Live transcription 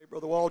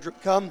Brother Waldrop,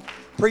 come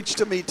preach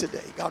to me today.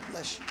 God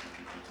bless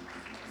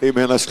you.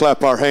 Amen. Let's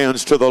clap our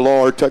hands to the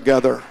Lord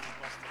together.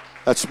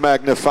 Let's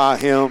magnify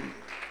Him.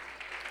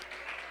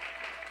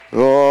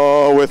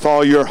 Oh, with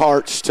all your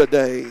hearts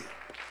today.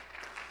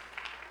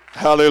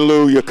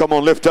 Hallelujah. Come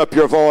on, lift up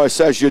your voice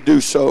as you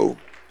do so.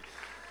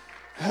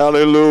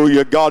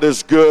 Hallelujah. God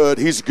is good.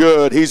 He's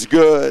good. He's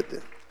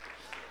good.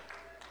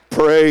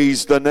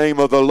 Praise the name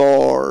of the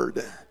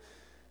Lord.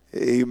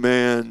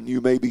 Amen.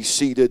 You may be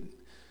seated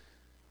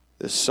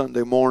this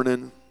Sunday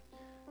morning.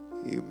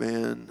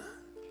 Amen.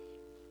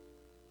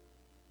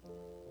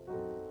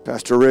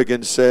 Pastor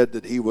Riggins said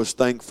that he was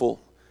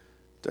thankful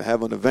to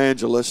have an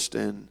evangelist,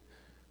 and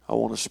I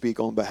want to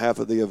speak on behalf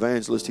of the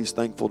evangelist. He's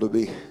thankful to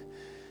be,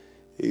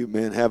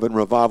 amen, having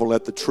revival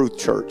at the Truth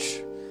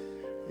Church.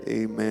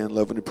 Amen.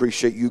 Love and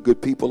appreciate you,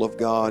 good people of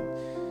God.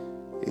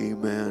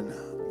 Amen.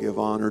 Give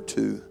honor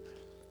to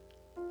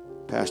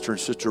Pastor and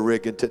Sister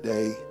Riggin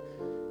today.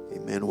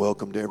 Amen.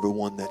 Welcome to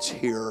everyone that's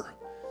here.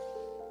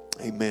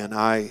 Amen.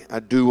 I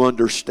do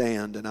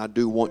understand, and I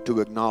do want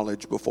to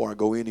acknowledge before I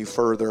go any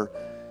further,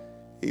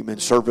 amen,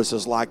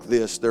 services like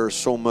this, there's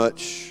so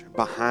much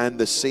behind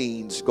the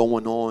scenes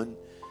going on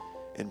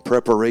in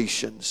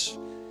preparations.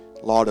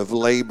 A lot of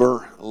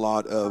labor, a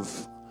lot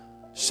of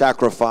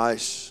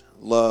sacrifice,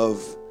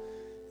 love,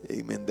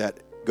 amen, that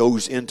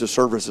goes into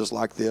services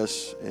like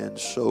this. And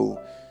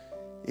so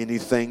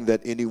anything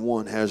that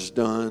anyone has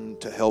done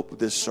to help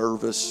this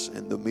service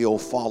and the meal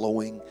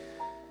following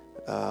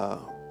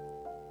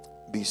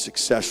be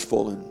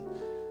successful and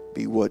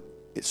be what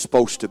it's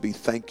supposed to be,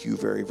 thank you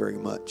very, very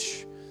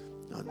much.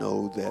 I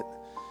know that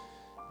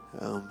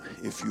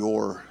if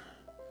your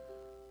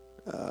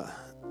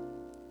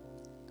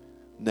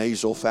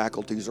nasal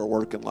faculties are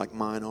working like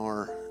mine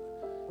are,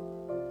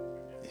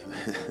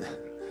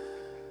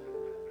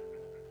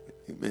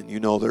 amen, you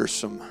know there's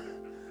some,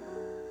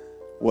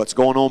 what's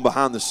going on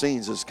behind the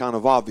scenes is kind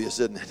of obvious,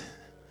 isn't it?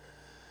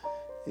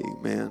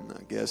 Amen.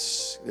 I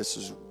guess this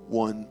is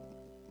one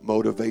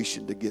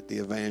motivation to get the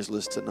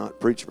evangelist to not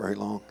preach very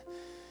long.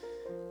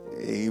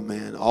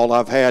 Amen. All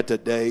I've had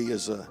today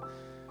is a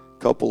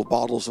couple of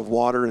bottles of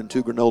water and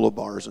 2 granola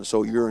bars, and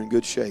so you're in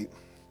good shape.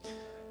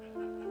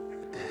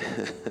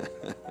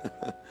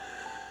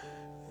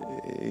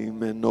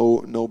 Amen.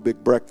 No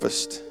big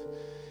breakfast.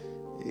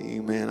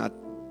 Amen. I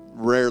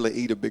rarely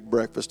eat a big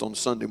breakfast on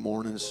Sunday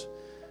mornings.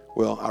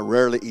 Well, I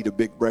rarely eat a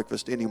big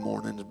breakfast any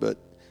mornings, but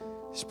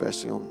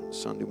especially on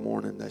Sunday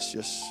morning, that's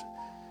just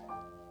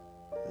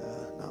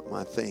not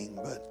my thing.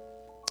 But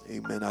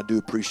amen, I do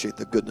appreciate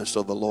the goodness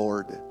of the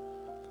Lord.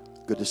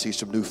 Good to see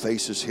some new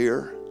faces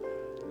here.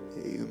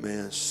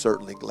 Amen.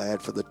 Certainly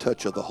glad for the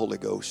touch of the Holy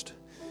Ghost.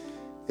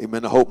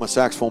 Amen. I hope my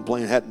saxophone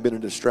playing hadn't been a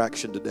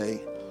distraction today.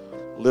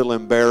 A little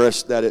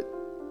embarrassed that it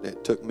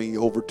took me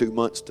over 2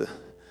 months to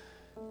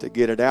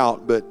get it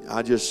out, but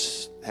I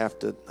just have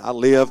to, I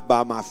live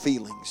by my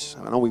feelings.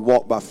 I know we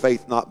walk by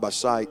faith, not by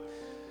sight,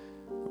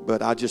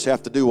 but I just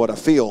have to do what I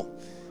feel.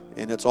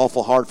 And it's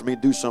awful hard for me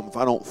to do something if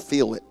I don't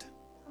feel it.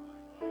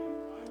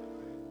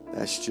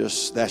 That's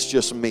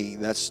just me.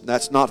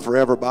 That's not for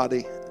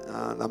everybody.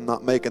 I'm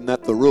not making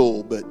that the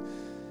rule, but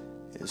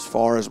as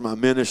far as my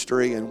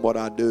ministry and what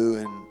I do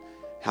and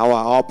how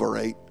I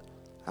operate,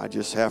 I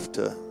just have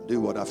to do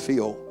what I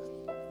feel.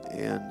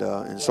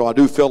 And so I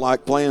do feel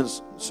like playing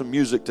some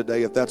music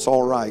today, if that's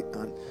all right.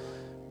 I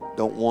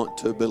don't want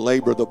to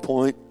belabor the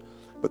point,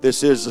 but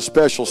this is a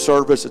special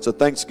service. It's a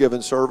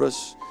Thanksgiving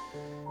service,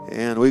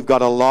 and we've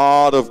got a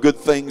lot of good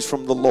things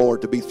from the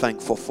Lord to be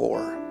thankful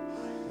for.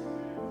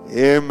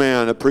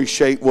 Amen.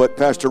 Appreciate what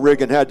Pastor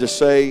Riggin had to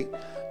say.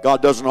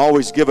 God doesn't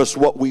always give us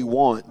what we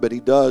want, but He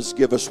does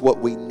give us what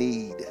we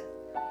need.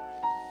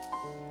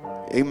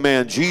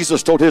 Amen.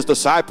 Jesus told His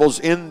disciples,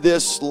 in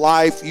this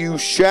life you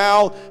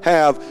shall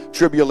have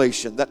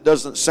tribulation. That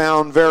doesn't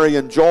sound very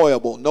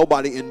enjoyable.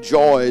 Nobody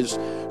enjoys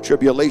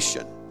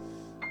tribulation.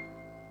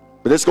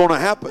 But it's going to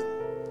happen.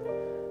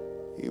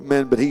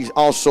 Amen. But He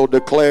also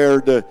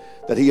declared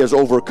that He has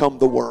overcome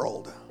the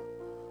world.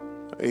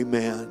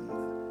 Amen.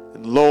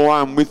 And lo,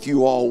 I'm with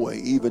you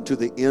always, even to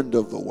the end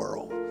of the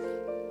world.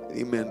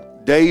 Amen.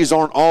 Days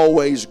aren't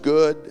always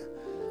good.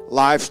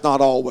 Life's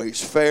not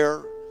always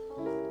fair.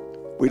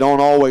 We don't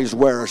always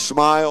wear a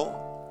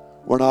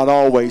smile. We're not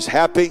always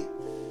happy.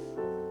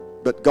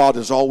 But God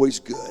is always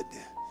good.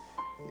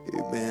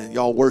 Amen.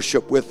 Y'all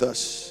worship with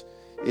us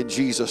in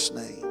Jesus'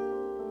 name.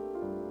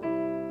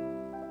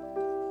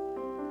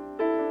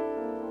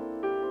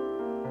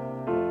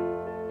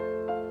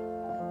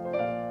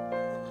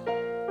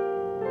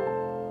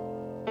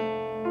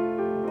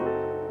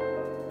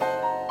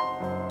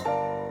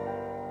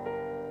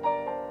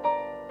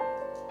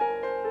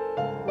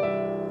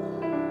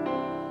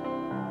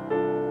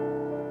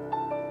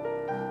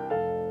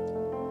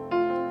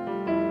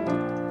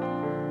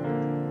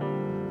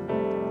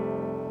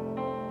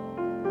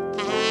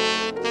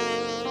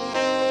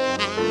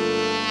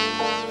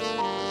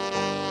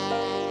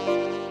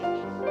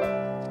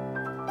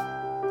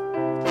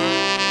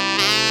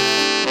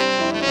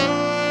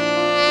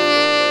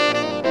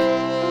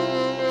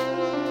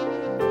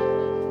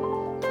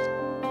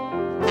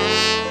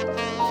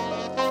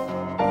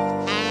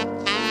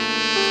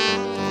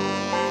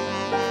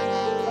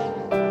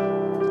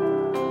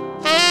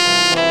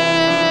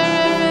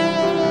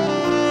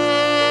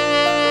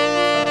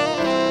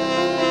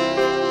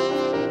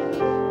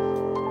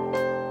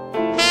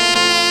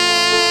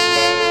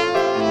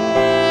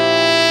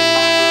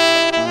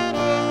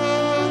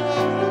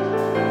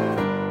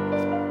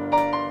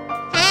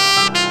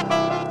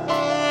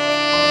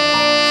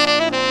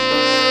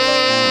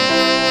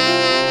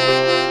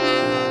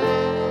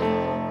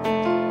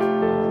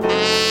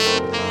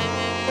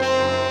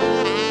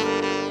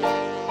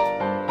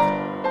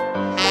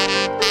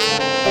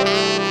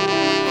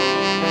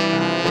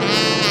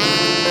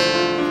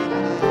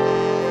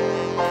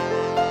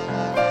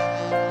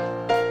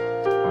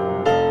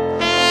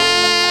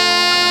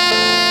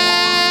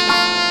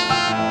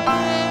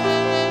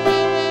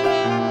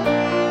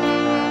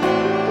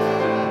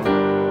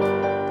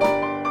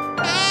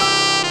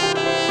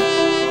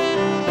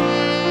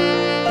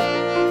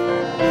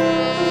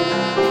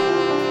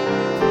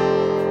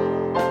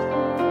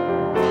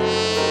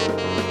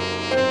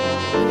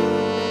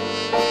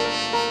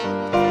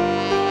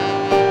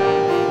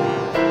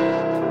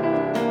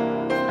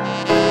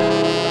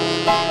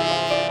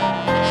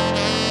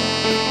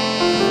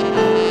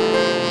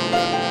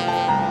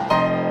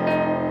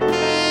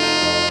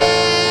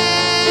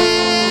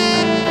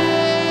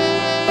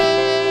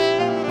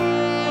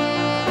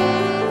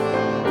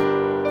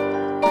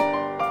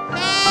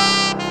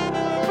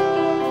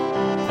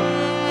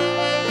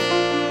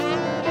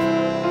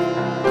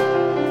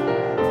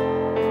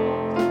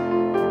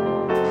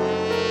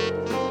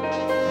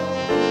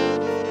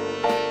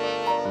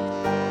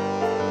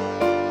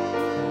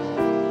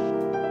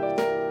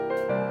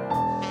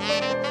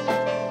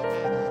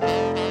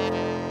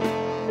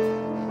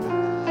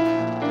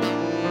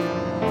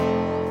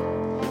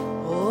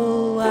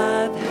 Oh,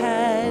 I've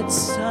had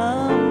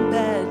some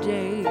bad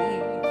days,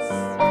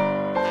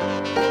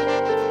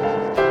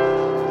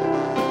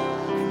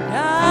 and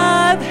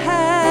I've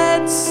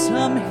had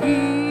some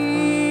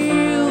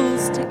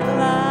hills to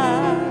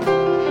climb.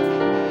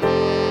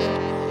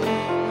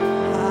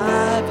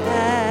 I've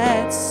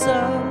had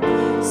some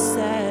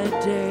sad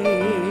days.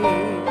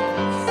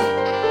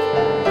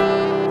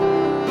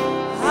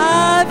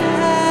 I've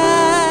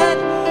had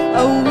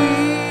a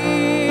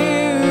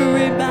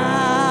weary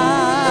mind,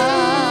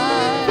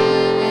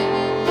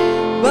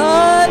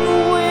 but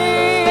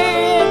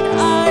when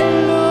I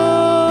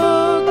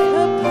look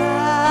about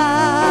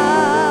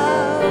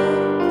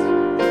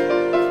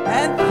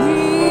and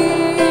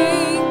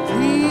think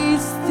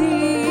these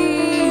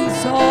things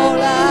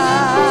all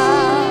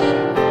out,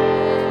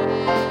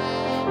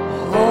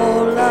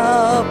 all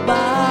of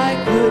my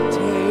good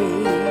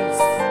days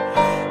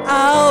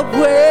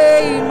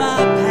outweigh my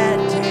bad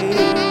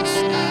days.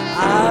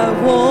 I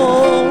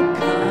won't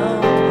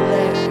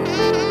complain.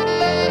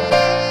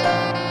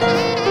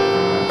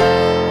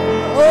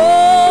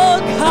 Oh,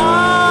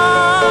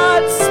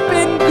 God's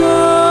been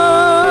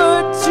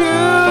good to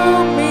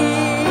me.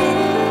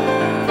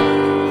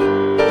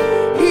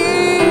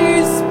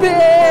 He's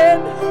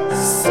been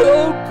so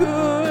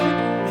good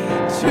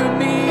to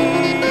me.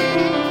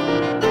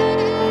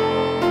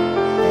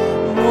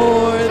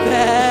 More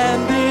than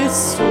this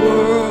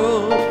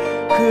world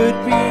could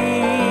be.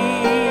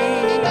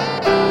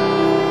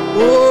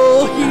 Oh,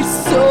 he's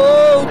so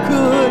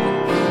good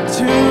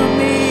to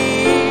me.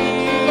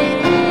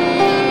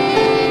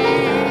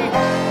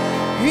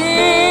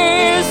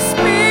 His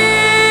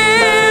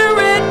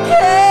Spirit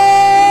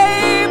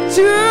came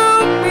to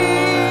me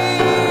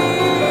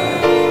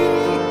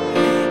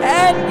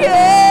and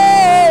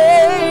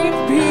gave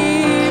me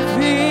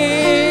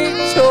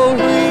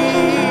victory.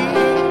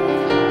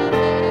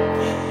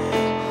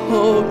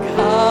 Oh,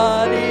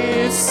 God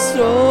is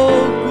so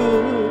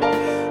good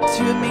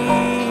to me.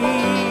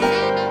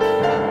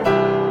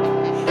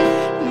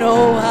 No,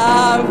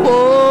 I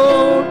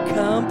won't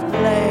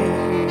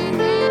complain.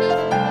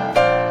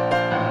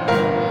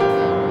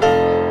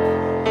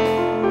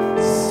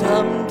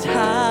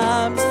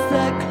 Sometimes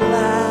the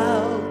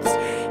clouds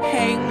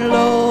hang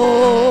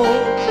low,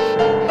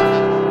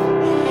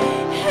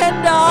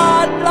 and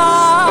I'd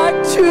like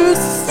to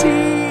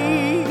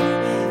see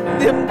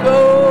them go.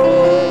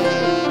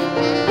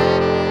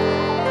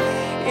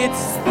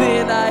 It's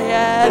then I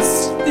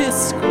ask this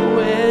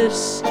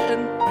question,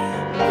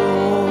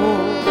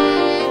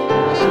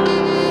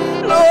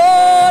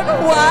 Lord,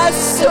 why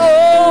so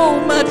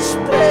much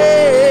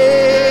pain?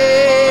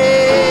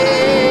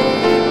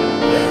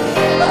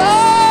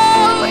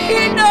 Oh,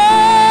 he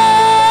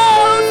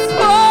knows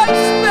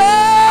what's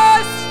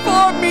best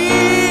for me.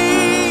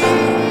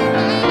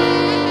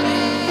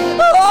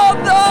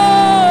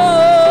 Although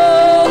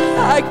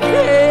I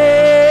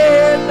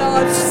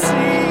cannot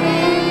see,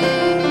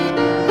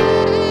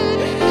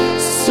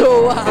 so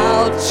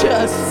I'll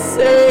just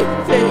say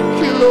thank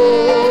you,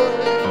 Lord.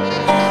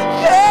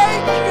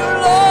 Thank you,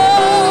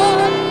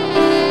 Lord.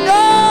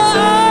 No,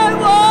 I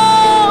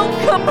won't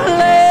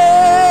complain.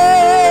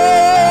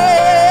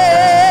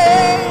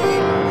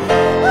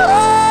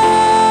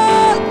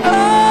 Oh,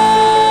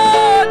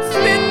 God's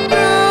been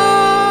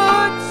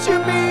good to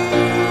me.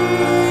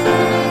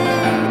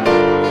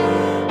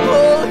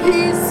 Oh,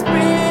 he's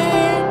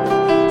been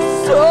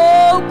so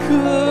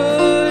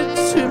good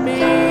to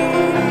me.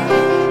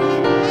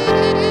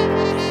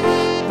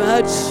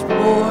 Much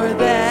more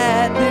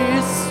than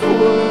this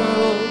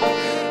world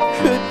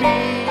could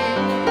be.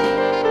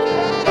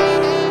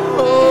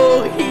 Oh,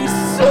 he's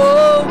so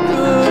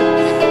good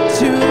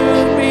to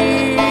me.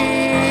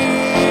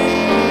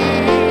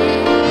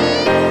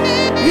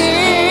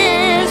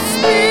 His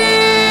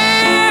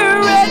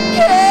Spirit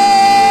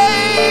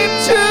came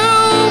to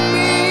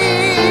me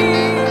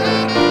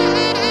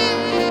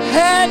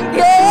and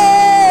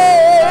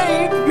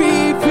gave me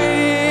victory.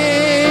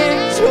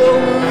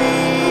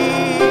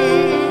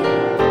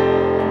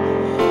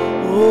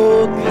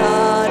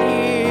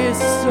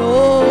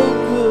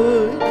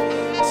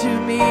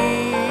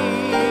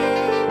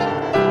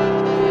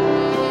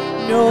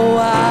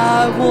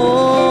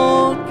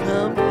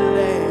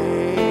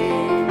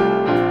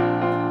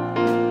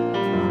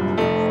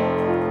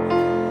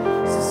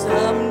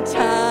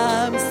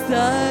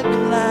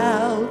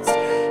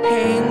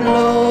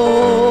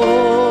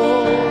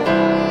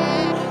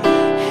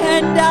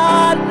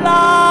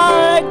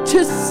 I'd like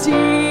to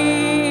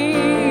see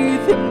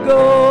them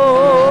go.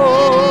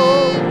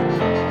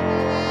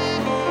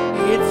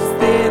 It's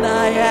then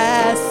I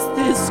ask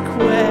this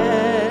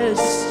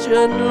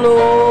question,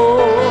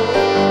 Lord.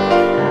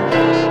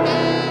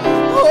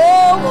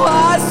 Oh,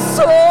 why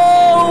so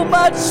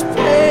much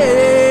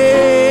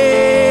pain?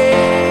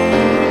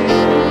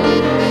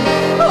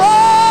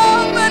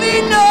 Oh, but He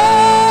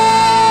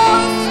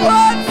knows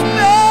what's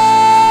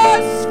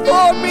best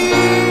for me.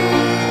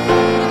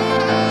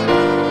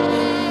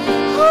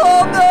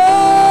 Although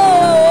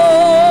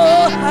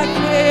I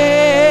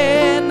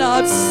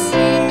cannot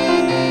see,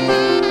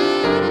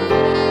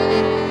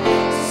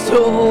 so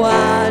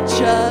I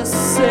just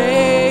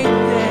say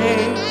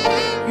thank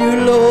you,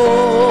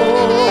 Lord.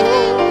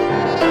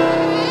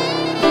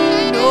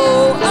 No,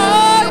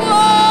 I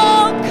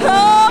won't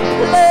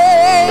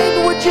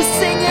complain. Would you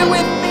sing it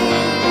with me?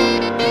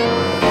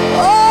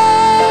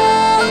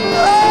 Oh,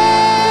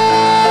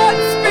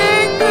 God's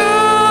been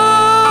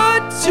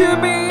good to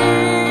me.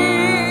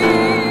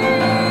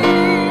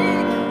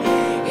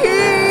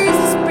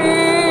 He's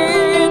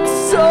been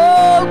so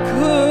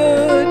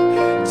good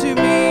to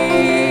me.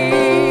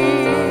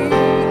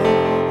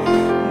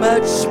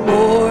 Much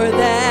more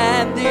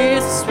than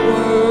this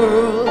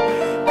world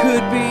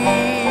could be.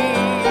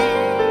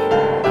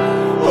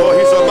 Oh,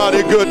 He's a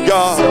mighty good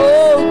God.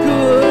 So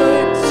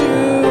good to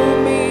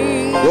me.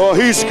 Oh,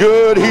 He's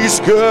good. He's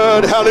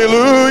good.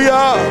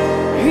 Hallelujah.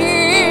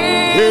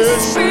 His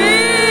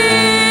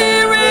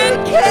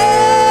Spirit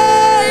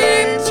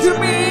came to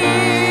me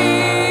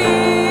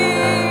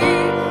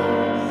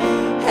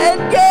and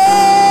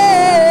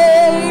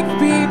gave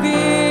me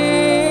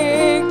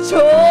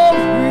victory.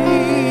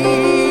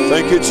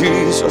 Thank you,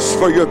 Jesus,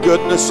 for your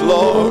goodness, Oh,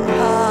 Lord.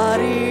 God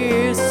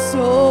is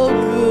so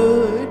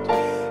good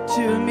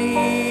to me.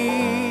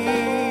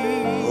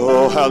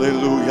 Oh,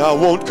 hallelujah. I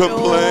won't No,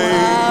 complain.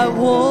 I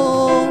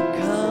won't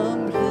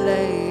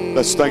complain.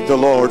 Let's thank the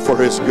Lord for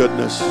His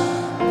goodness.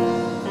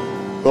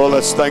 Oh,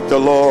 let's thank the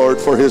Lord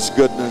for His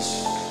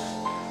goodness.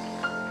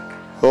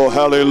 Oh,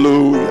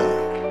 hallelujah.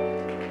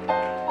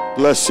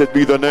 Blessed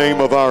be the name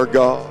of our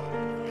God.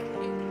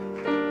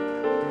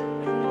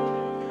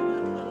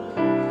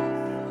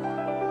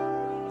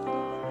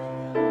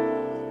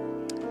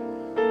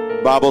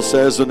 The Bible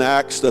says in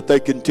Acts that they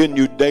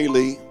continued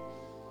daily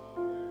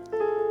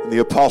in the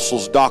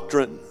apostles'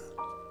 doctrine,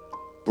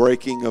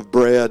 breaking of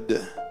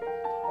bread,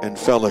 and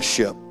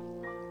fellowship.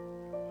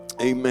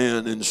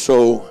 Amen. And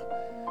so,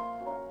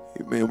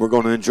 amen, we're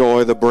going to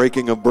enjoy the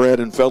breaking of bread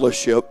and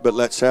fellowship, but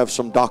let's have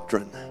some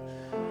doctrine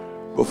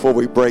before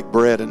we break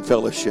bread and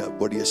fellowship.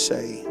 What do you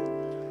say?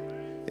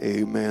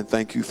 Amen.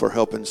 Thank you for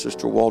helping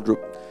Sister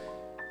Waldrop,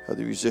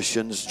 other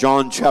musicians.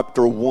 John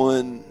chapter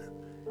 1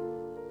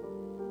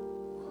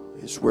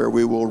 is where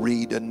we will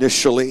read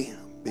initially,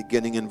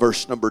 beginning in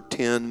verse number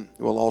 10.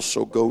 We'll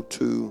also go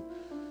to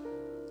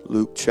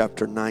Luke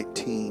chapter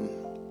 19.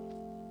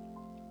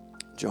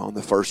 John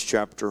the first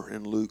chapter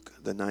and Luke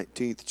the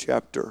 19th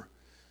chapter.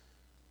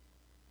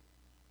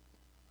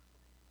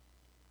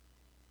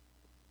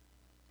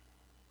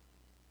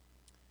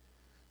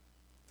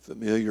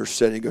 Familiar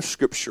setting of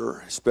Scripture,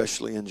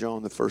 especially in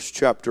John the first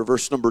chapter.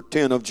 Verse number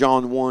 10 of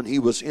John 1, He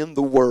was in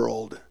the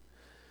world,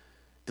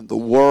 and the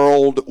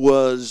world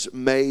was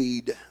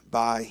made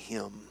by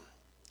Him,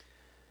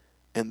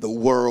 and the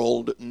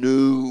world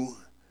knew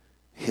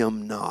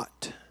Him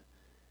not.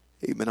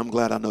 Amen. I'm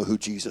glad I know who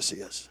Jesus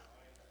is.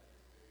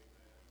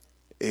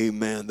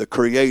 Amen. The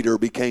Creator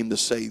became the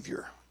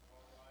Savior.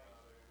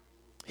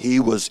 He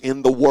was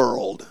in the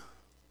world,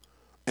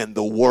 and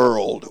the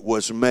world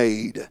was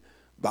made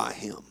by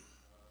Him.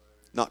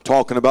 Not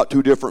talking about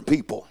two different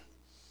people.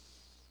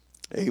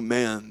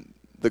 Amen.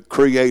 The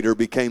Creator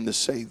became the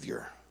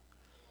Savior.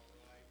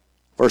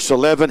 Verse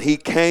 11, He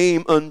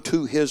came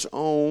unto His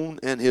own,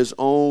 and His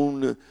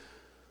own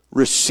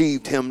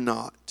received Him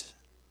not.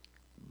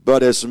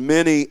 But as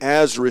many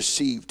as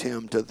received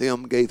Him, to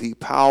them gave He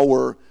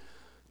power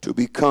to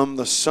become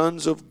the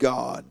sons of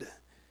God,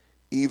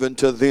 even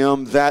to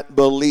them that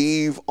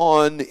believe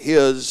on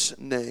His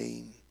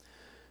name,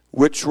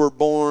 which were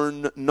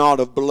born not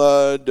of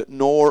blood,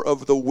 nor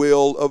of the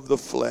will of the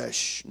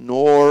flesh,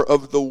 nor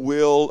of the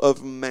will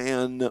of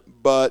man,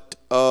 but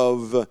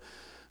of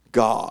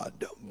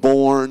God.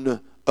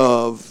 Born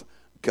of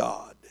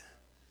God.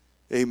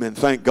 Amen.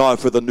 Thank God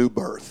for the new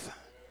birth.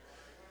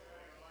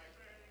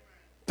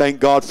 Thank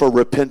God for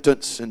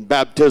repentance and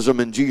baptism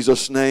in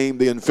Jesus' name,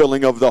 the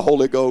infilling of the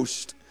Holy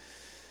Ghost.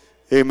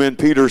 Amen.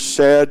 Peter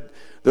said,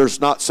 there's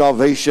not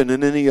salvation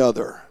in any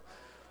other,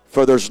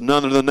 for there's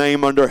none of the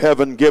name under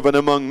heaven given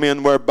among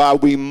men whereby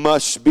we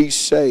must be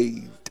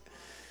saved.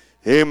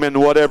 Amen.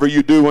 Whatever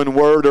you do in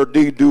word or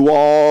deed, do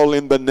all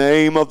in the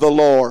name of the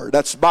Lord.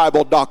 That's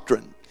Bible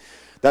doctrine.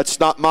 That's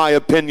not my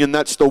opinion.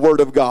 That's the Word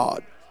of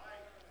God.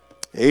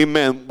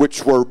 Amen.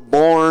 Which were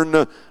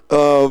born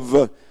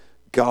of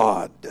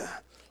God.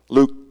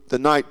 Luke the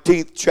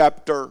 19th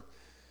chapter.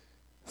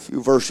 A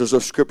few verses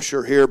of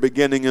Scripture here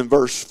beginning in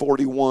verse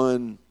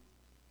 41.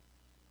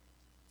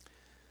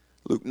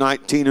 Luke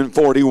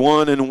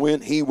 19:41, and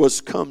when he was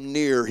come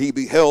near, he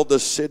beheld the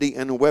city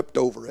and wept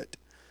over it,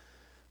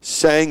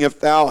 saying, if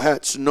thou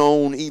hadst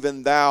known,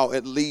 even thou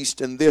at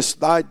least in this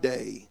thy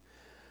day,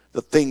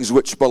 the things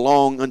which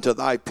belong unto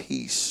thy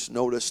peace.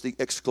 Notice the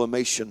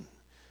exclamation.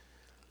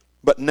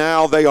 But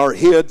now they are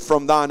hid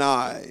from thine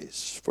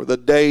eyes, for the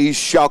days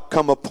shall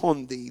come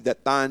upon thee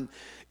that thine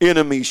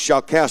enemies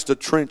shall cast a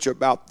trench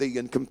about thee,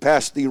 and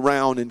compass thee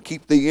round, and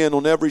keep thee in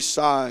on every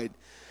side.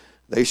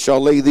 They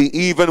shall lay thee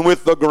even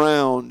with the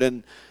ground,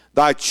 and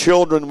thy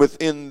children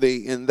within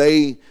thee, and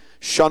they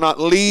shall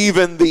not leave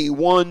in thee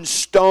one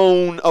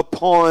stone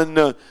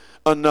upon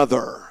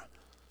another.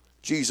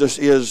 Jesus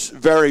is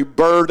very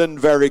burdened,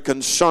 very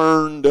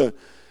concerned,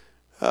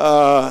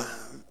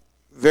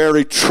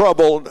 very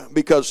troubled,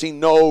 because he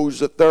knows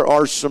that there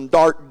are some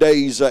dark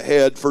days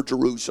ahead for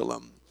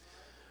Jerusalem.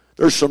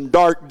 There's some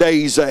dark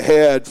days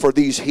ahead for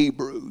these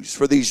Hebrews,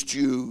 for these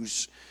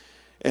Jews.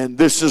 And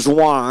this is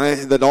why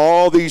that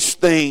all these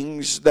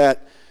things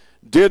that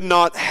did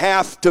not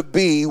have to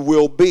be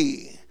will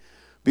be,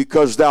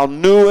 because thou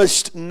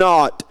knewest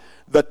not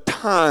the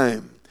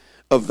time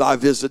of thy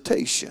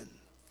visitation.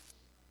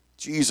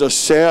 Jesus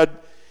said,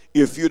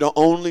 if you'd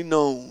only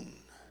known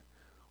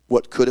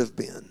what could have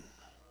been.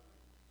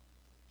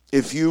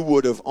 If you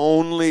would have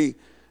only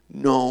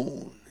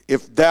known,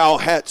 if thou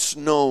hadst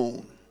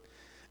known,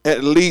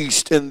 at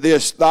least in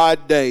this thy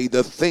day,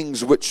 the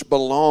things which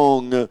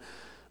belong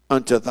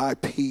unto thy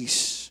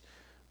peace,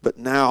 but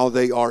now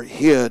they are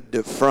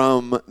hid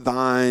from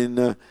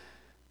thine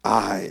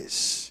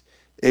eyes.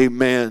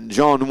 Amen.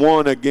 John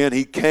 1 again,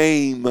 he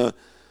came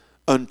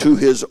unto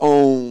his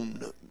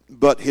own,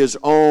 but his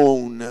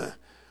own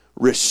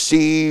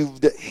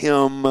received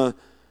him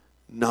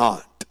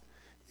not.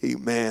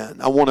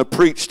 Amen. I want to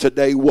preach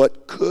today,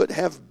 what could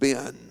have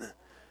been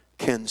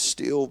can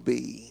still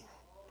be.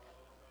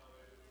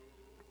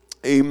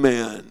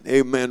 Amen.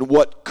 Amen.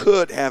 What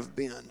could have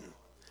been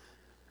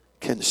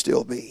can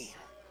still be.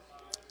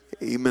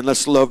 Amen.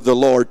 Let's love the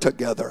Lord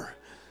together.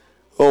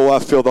 Oh, I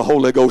feel the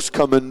Holy Ghost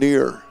coming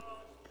near.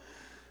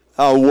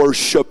 I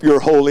worship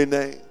your holy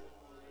name.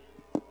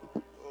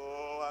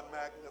 Oh, I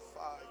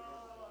magnify you.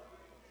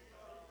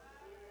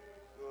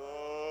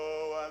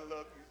 Oh, I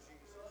love you,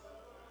 Jesus.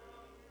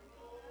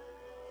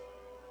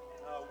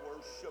 I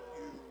worship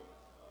you.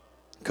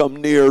 Come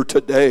near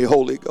today,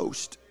 Holy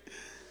Ghost.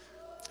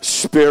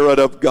 Spirit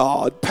of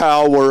God,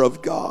 power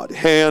of God,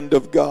 hand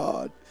of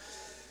God.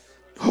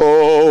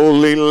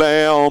 Holy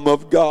Lamb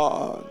of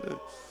God,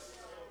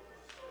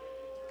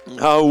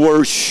 I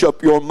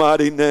worship your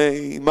mighty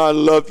name. I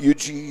love you,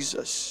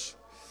 Jesus.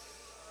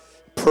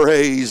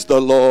 Praise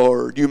the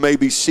Lord. You may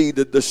be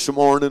seated this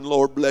morning.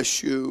 Lord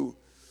bless you.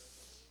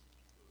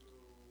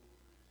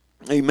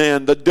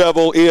 Amen. The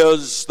devil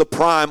is the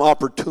prime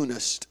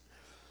opportunist.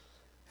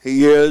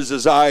 He is,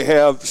 as I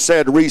have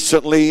said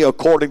recently,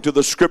 according to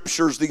the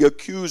scriptures, the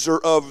accuser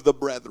of the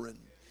brethren.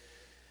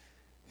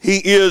 He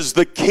is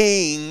the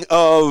king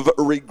of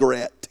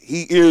regret.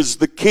 He is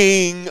the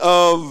king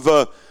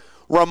of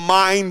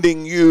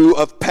reminding you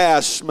of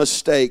past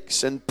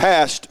mistakes and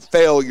past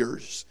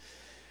failures.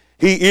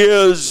 He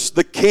is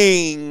the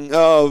king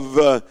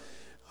of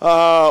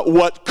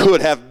what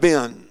could have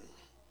been.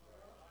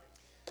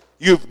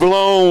 You've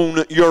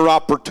blown your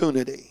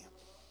opportunity.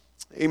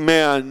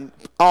 Amen.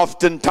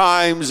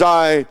 Oftentimes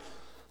I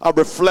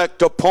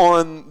reflect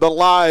upon the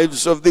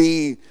lives of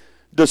the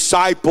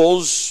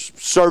disciples,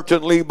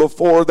 certainly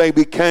before they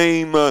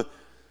became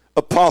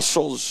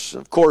apostles.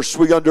 Of course,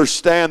 we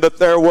understand that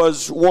there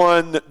was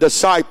one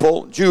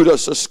disciple,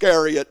 Judas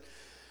Iscariot,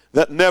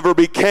 that never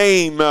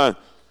became an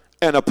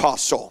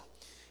apostle.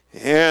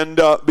 And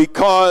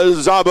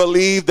because I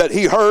believe that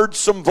he heard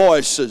some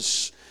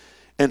voices,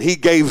 and he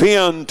gave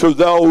in to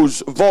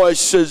those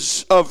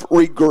voices of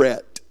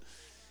regret.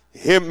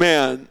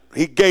 Amen.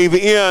 He gave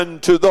in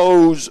to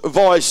those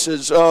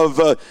voices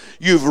of,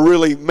 you've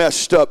really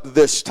messed up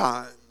this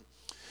time.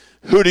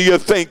 Who do you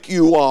think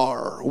you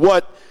are?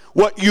 What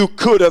you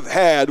could have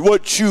had,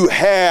 what you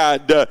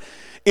had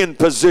in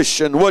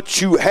position, what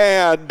you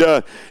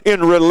had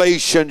in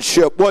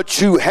relationship,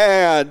 what you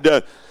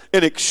had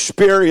in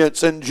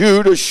experience. And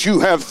Judas,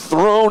 you have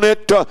thrown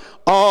it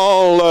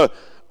all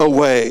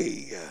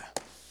away.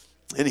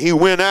 And he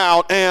went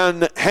out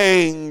and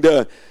hanged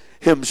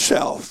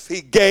himself.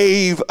 He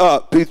gave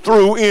up. He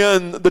threw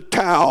in the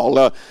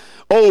towel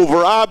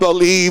over, I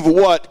believe,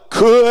 what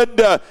could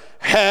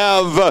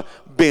have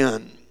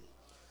been.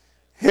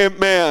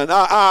 Amen.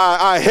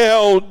 I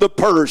held the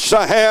purse.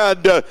 I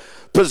had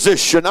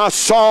position. I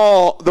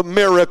saw the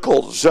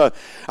miracles.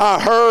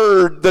 I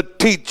heard the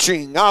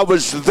teaching. I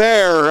was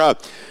there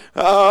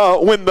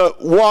when the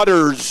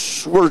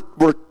waters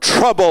were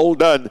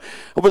troubled, and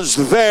I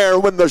was there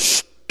when the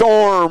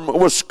storm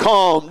was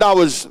calmed. I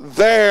was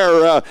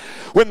there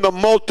when the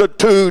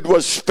multitude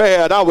was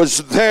fed. I was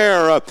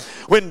there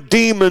when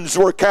demons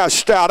were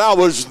cast out. I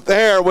was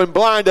there when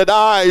blinded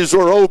eyes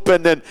were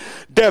opened and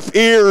deaf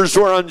ears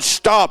were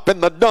unstopped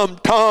and the dumb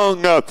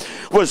tongue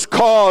was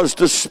caused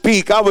to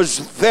speak. I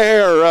was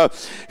there,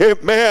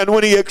 amen,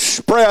 when he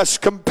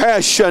expressed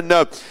compassion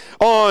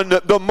on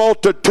the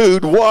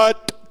multitude.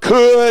 What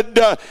could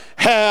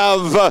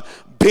have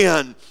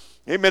been?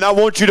 Amen. I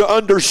want you to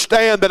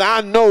understand that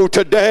I know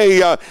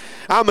today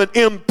I'm an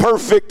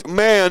imperfect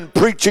man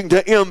preaching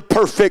to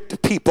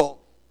imperfect people.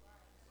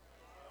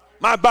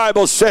 My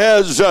Bible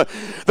says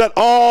that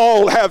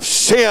all have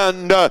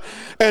sinned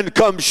and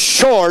come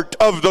short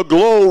of the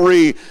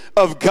glory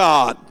of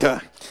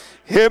God.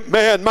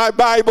 Amen. My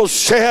Bible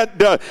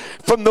said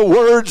from the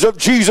words of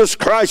Jesus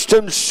Christ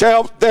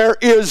himself, there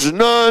is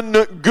none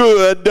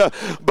good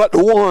but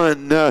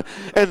one,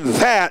 and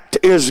that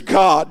is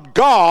God.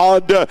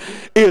 God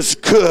is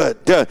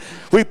good.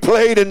 We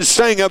played and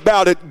sang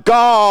about it.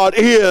 God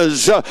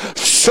is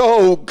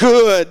so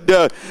good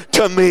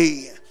to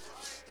me.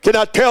 Can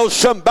I tell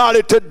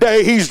somebody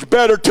today, he's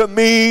better to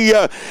me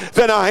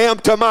than I am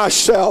to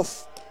myself?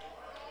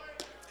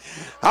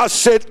 I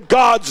said,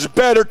 God's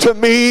better to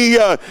me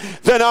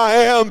than I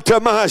am to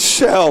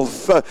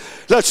myself.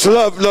 Let's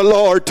love the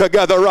Lord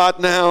together right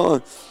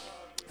now.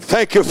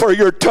 Thank you for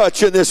your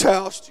touch in this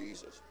house,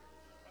 Jesus.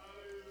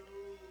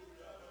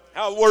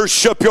 I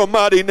worship your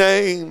mighty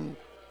name.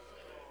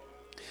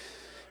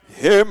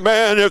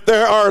 Amen. If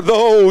there are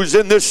those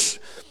in this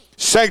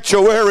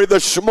sanctuary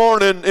this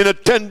morning in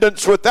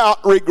attendance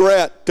without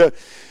regret,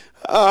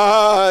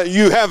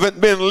 you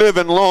haven't been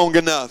living long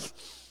enough.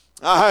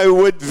 I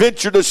would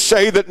venture to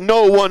say that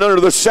no one under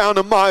the sound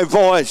of my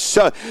voice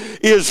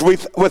is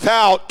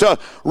without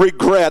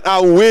regret.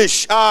 I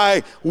wish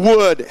I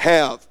would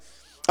have.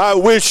 I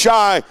wish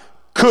I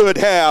could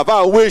have.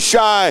 I wish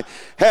I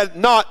had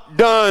not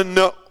done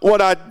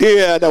what I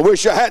did. I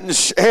wish I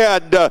hadn't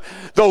had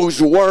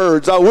those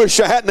words. I wish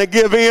I hadn't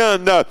given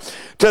in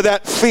to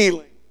that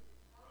feeling.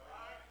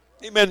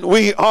 Amen.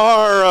 We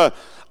are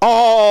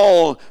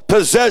all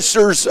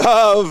possessors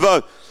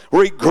of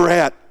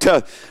regret.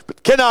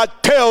 But can I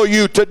tell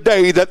you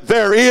today that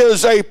there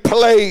is a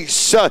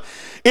place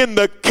in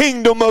the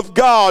kingdom of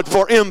God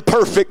for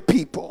imperfect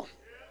people?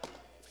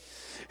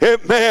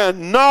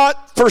 Amen.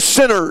 Not for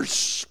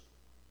sinners.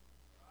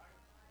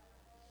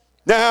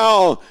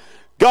 Now,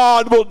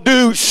 God will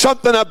do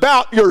something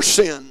about your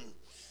sin.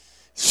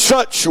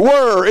 Such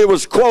were, it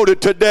was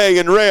quoted today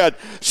and read,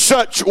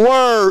 such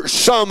were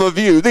some of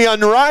you. The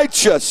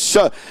unrighteous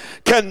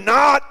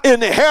cannot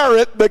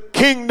inherit the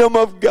kingdom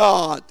of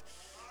God.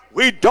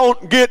 We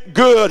don't get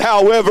good,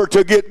 however,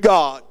 to get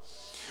God.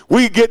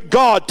 We get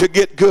God to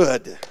get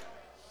good.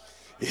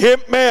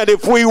 Amen.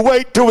 If we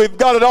wait till we've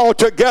got it all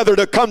together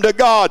to come to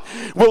God,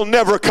 we'll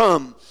never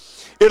come.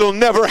 It'll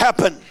never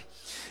happen.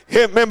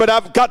 Amen. But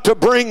I've got to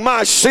bring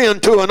my sin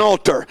to an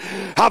altar.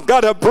 I've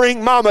got to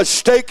bring my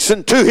mistakes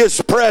into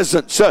his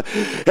presence.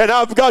 And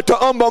I've got to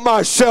humble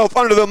myself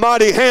under the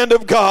mighty hand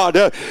of God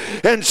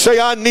and say,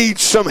 I need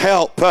some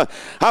help.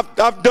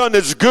 I've done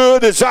as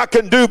good as I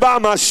can do by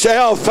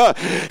myself,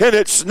 and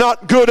it's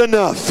not good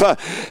enough.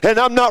 And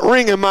I'm not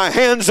wringing my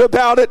hands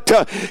about it.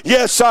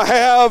 Yes, I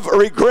have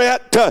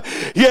regret.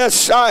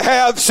 Yes, I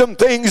have some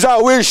things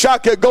I wish I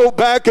could go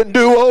back and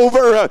do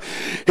over.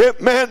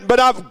 Amen. But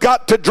I've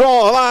got to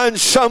draw a line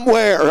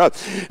somewhere.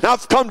 And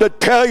I've come to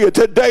tell you,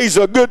 today's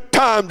a good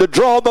time to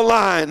draw the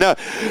line.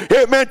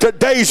 Amen.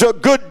 Today's a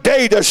good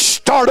day to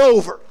start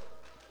over.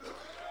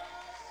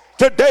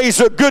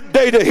 Today's a good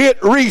day to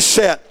hit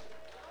reset.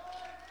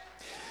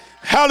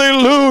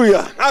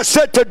 Hallelujah. I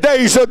said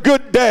today's a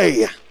good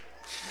day.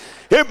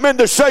 Amen.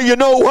 To say, you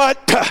know what?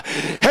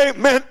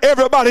 Amen.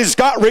 Everybody's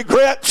got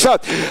regrets,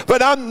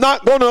 but I'm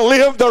not going to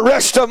live the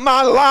rest of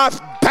my life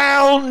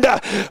bound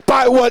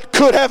by what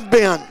could have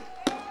been.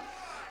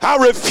 I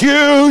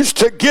refuse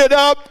to get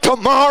up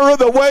tomorrow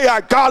the way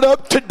I got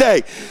up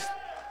today.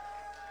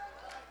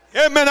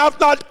 Amen. I've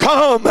not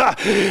come,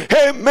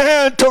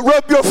 amen, to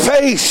rub your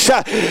face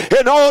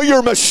in all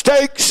your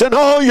mistakes and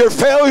all your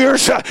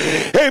failures.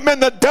 Amen.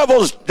 The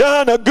devil's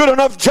done a good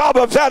enough job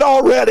of that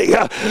already.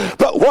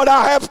 But what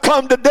I have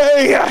come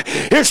today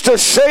is to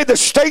say the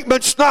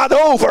statement's not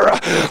over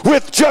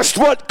with just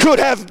what could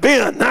have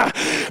been.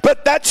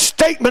 But that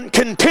statement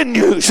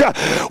continues.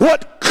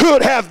 What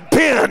could have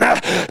been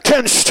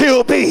can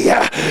still be.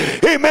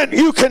 Amen.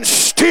 You can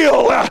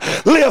still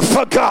live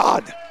for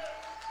God.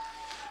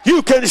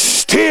 You can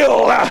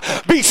still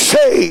be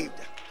saved.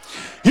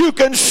 You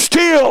can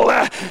still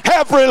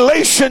have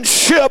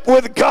relationship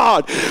with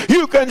God.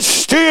 You can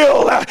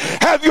still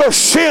have your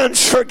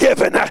sins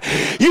forgiven.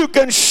 You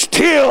can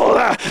still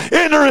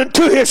enter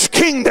into His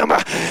kingdom.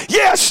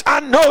 Yes, I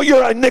know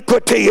your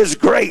iniquity is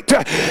great.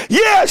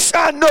 Yes,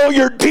 I know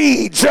your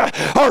deeds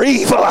are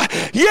evil.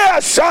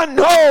 Yes, I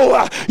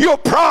know your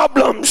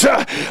problems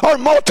are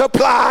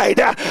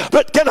multiplied.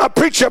 But can I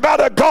preach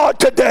about a God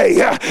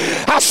today?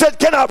 I said,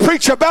 can I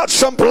preach about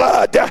some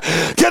blood?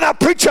 Can I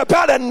preach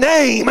about a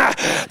name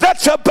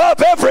that's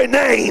above every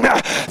name?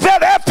 That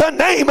at the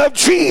name of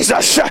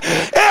Jesus,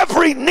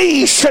 every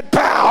knee should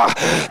bow.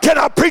 Can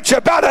I preach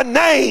about a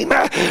name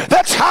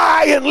that's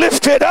high and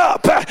lifted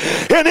up,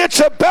 and it's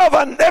above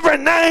every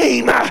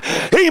name?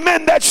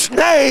 Amen. That's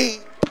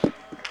name.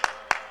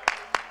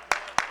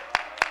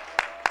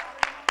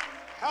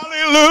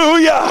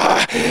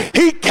 Hallelujah.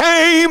 He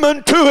came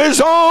unto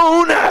His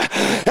own,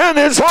 and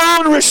His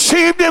own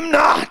received Him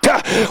not.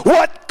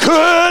 What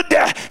could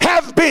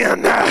have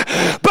been?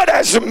 But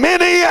as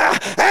many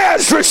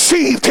as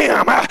received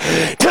Him,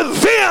 to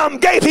them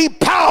gave He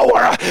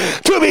power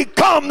to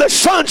become the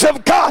sons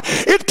of God.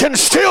 It can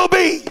still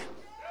be.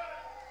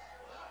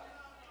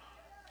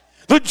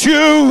 The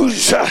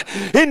Jews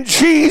in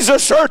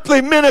Jesus'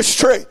 earthly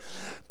ministry,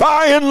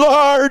 by and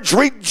large,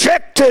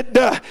 rejected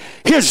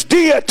His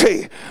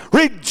deity,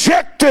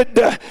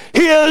 rejected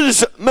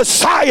His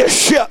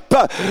messiahship,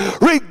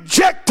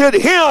 rejected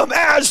Him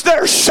as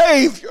their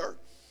Savior.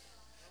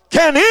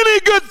 Can any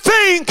good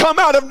thing come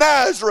out of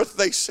Nazareth,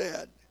 they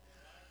said.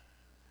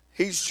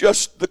 He's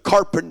just the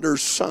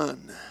carpenter's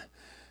son.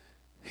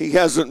 He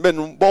hasn't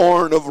been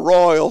born of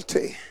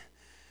royalty.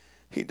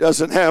 He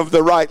doesn't have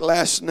the right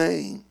last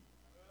name.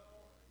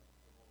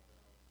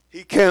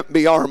 He can't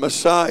be our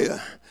Messiah.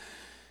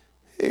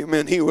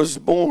 Amen. He was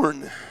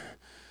born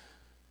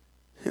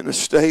in a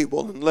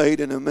stable and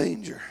laid in a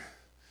manger,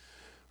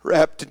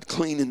 wrapped in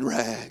clean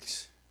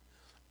rags,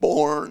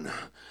 born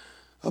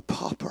a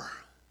pauper.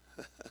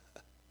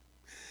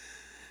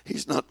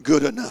 He's not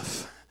good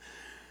enough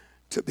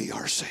to be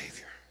our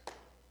Savior.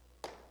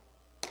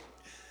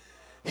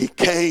 He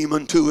came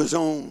unto His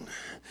own,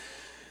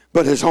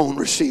 but His own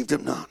received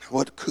Him not.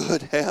 What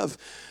could have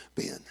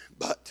been?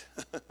 But,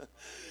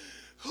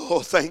 oh,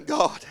 thank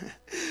God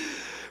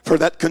for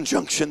that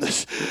conjunction.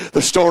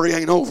 The story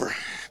ain't over.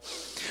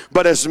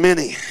 But as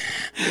many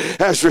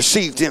as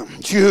received Him,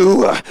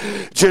 Jew,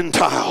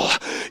 Gentile,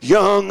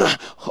 young,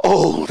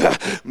 old,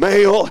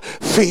 male,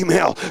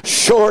 female,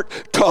 short,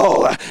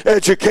 tall,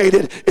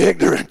 educated,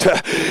 ignorant.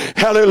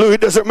 Hallelujah.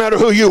 It doesn't matter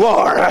who you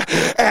are.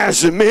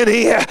 As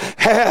many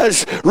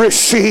as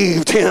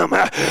received Him,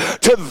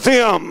 to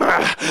them,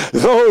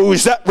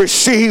 those that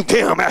received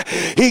Him,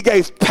 He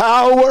gave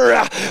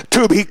power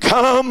to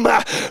become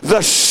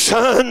the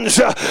sons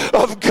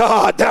of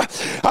God.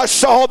 I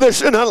saw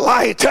this in a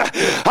light.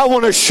 I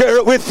want to share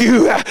it with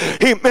you.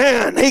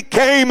 Amen. He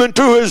came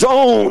into His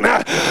own,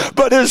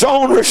 but His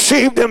own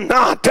received Him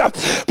not.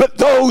 But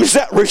those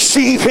that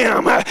receive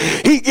Him,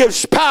 He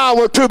gives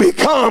power to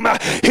become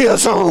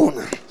His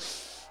own.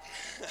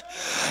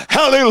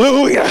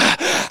 Hallelujah.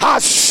 I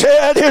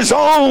said His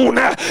own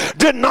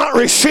did not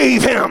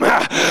receive Him.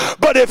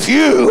 But if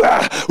you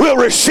will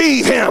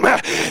receive Him,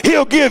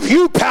 He'll give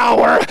you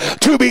power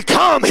to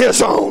become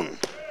His own.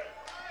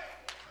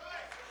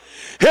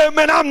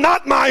 Amen. I'm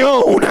not my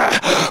own,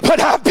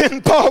 but I've been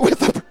bought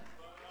with a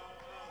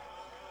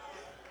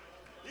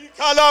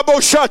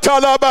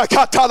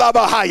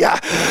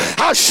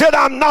I said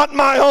I'm not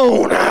my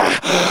own,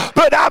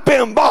 but I've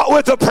been bought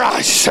with a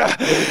price.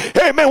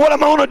 Amen. What I'm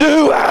going to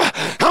do,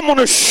 I'm going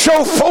to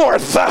show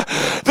forth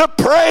the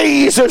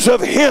praises of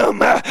Him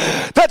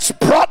that's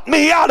brought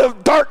me out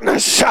of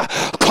darkness,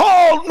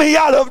 called me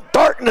out of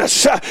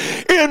darkness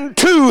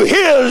into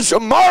His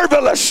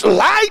marvelous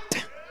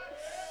light.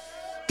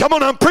 Come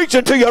on, I'm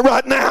preaching to you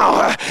right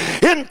now.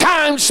 In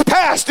times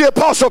past, the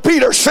Apostle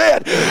Peter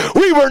said,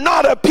 we were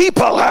not a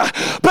people,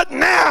 but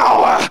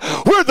now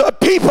we're the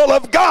people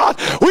of God.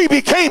 We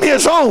became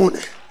His own.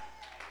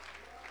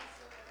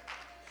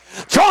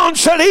 John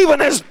said,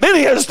 even as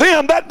many as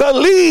them that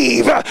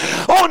believe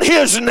on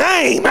His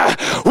name,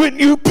 when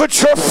you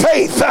put your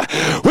faith,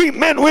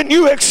 when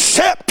you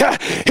accept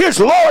His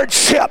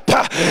Lordship,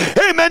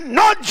 amen,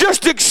 not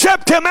just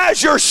accept Him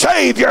as your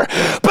Savior,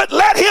 but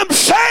let Him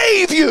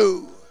save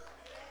you.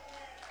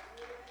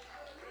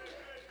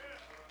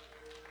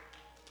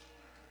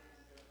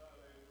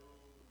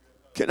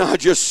 Can I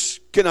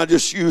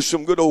just use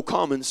some good old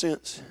common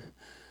sense?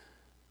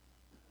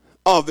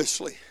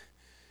 Obviously,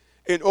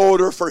 in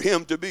order for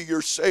Him to be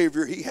your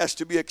Savior, He has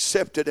to be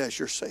accepted as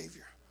your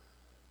Savior.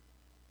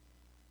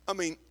 I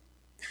mean,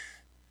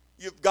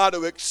 you've got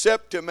to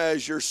accept Him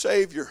as your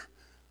Savior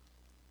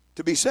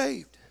to be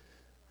saved.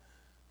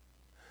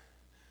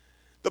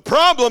 The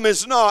problem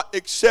is not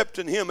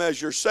accepting Him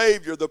as your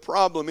Savior. The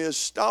problem is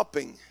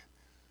stopping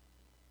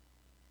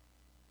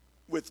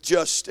with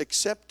just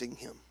accepting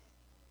Him.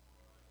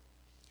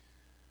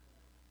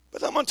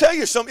 But I'm going to tell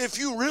you something. If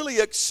you really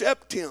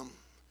accept Him,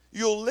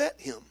 you'll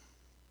let Him.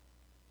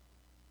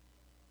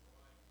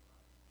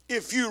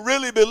 if you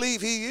really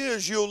believe he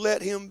is, you'll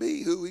let him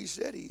be who he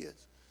said he is.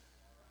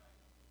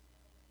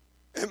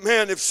 And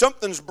man, if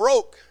something's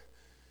broke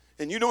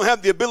and you don't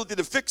have the ability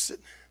to fix it,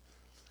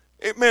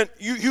 amen,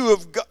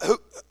 you've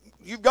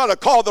got to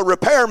call the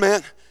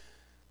repairman.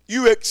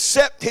 You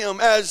accept him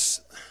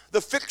as the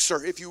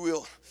fixer, if you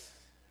will.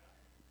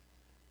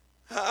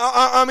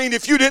 I mean,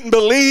 if you didn't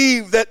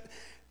believe that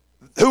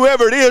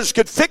whoever it is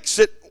could fix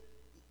it,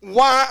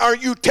 why are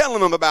you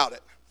telling them about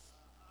it?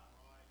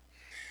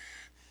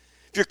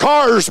 If your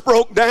car's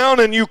broke down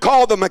and you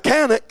call the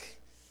mechanic,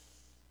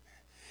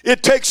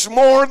 it takes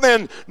more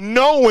than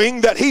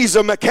knowing that he's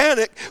a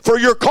mechanic for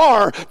your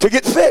car to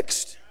get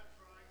fixed.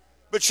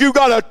 But you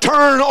got to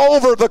turn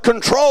over the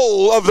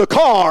control of the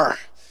car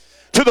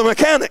to the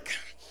mechanic.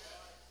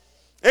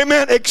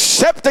 Amen.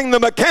 Accepting the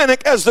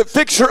mechanic as the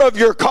fixer of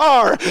your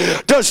car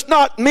does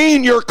not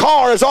mean your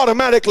car is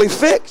automatically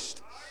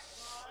fixed.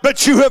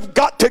 But you have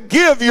got to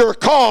give your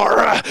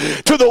car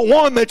to the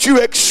one that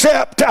you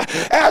accept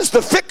as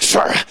the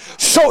fixer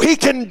so he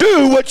can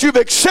do what you've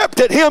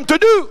accepted him to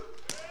do.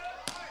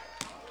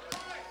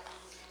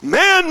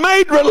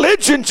 Man-made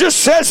religion just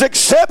says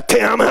accept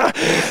him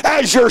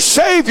as your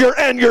Savior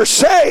and you're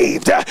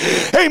saved.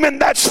 Amen.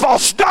 That's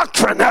false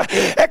doctrine.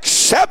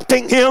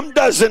 Accepting him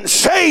doesn't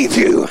save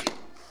you.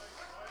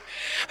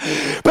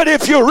 But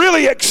if you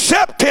really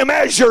accept him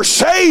as your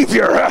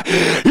Savior,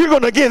 you're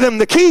going to give him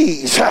the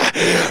keys.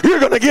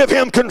 You're going to give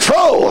him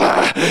control.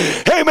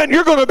 Amen.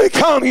 You're going to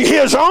become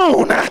his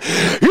own.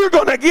 You're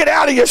going to get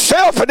out of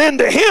yourself and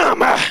into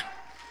him.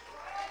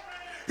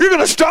 You're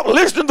going to stop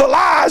listening to the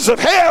lies of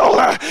hell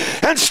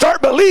and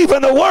start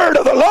believing the word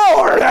of the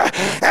Lord.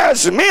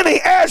 As many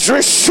as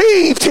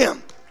received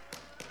him.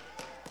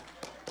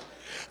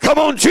 Come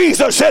on,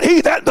 Jesus said,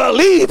 he that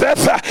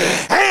believeth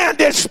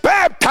and is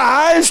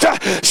baptized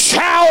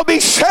shall be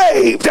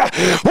saved.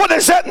 What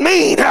does that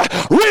mean?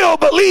 Real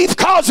belief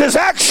causes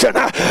action.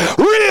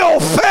 Real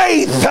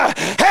faith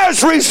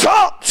has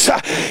results.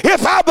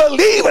 If I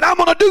believe it, I'm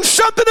going to do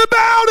something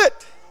about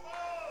it.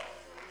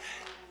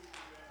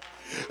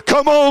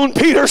 Come on,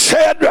 Peter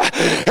said,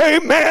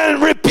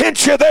 amen,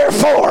 repent ye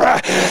therefore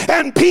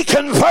and be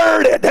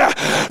converted,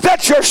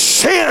 that your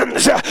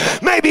sins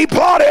may be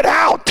blotted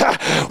out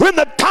when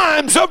the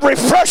times of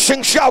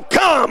refreshing shall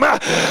come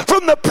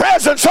from the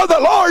presence of the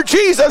Lord.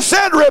 Jesus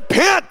said,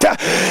 repent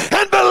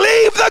and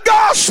believe the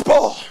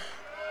gospel.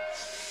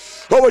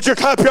 Oh, would you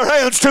clap your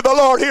hands to the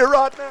Lord here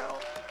right now?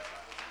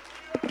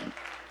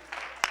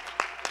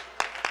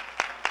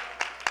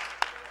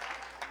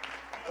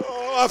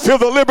 I feel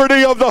the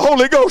liberty of the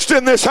Holy Ghost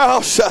in this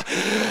house.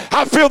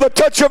 I feel the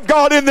touch of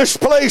God in this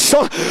place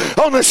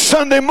on a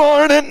Sunday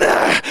morning.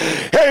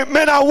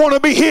 Amen. I want to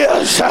be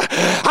his.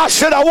 I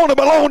said I want to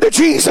belong to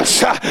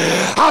Jesus.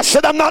 I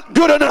said I'm not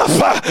good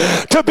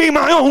enough to be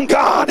my own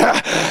God.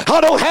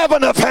 I don't have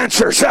enough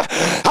answers.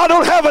 I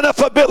don't have enough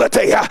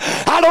ability.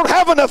 I don't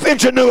have enough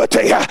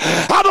ingenuity.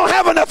 I don't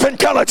have enough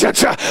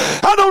intelligence.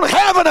 I don't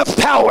have enough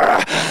power.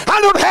 I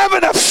don't have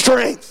enough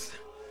strength.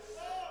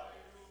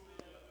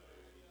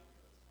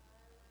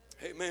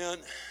 Amen.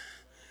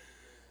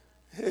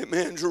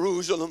 Amen,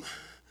 Jerusalem.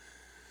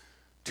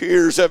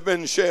 Tears have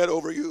been shed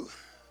over you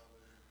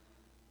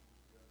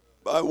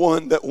by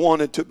one that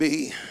wanted to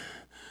be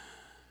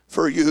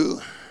for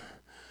you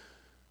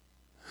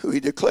who he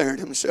declared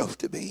himself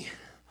to be.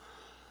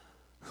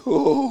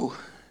 Oh,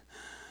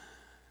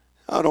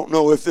 I don't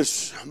know if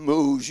this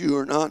moves you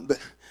or not, but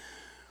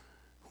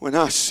when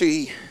I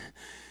see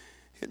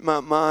in my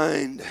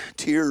mind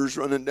tears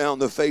running down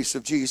the face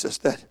of Jesus,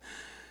 that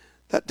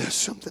does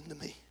something to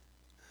me.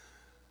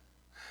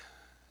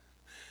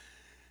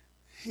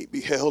 He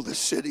beheld the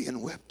city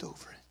and wept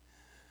over it.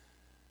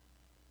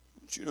 I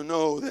want you to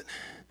know that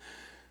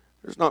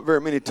there's not very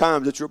many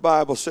times that your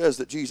Bible says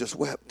that Jesus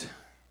wept.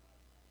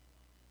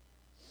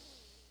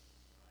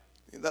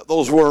 That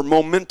those were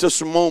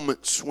momentous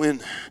moments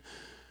when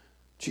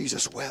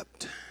Jesus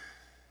wept.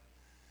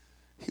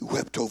 He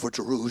wept over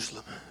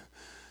Jerusalem.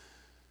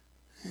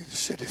 And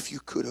said, if you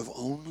could have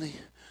only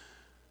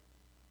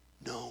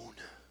known.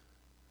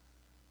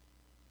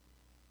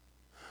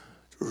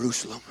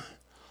 Jerusalem,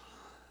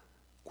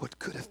 what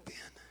could have been?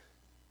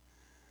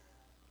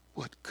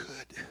 What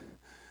could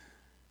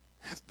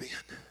have been?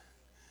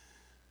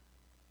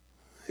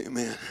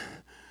 Amen.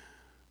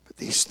 But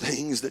these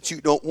things that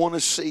you don't want to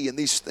see and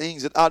these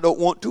things that I don't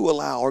want to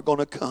allow are going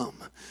to come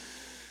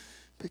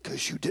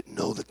because you didn't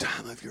know the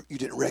time of you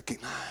didn't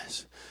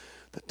recognize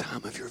the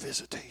time of your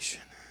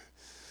visitation.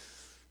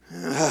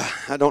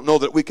 I don't know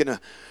that we can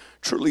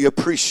truly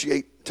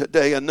appreciate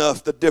today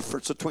enough the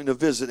difference between a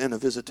visit and a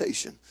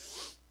visitation.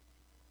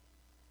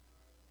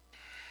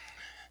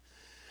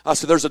 I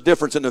said there's a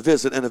difference in a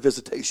visit and a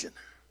visitation.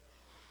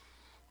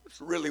 It's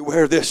really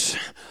where this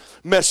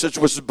message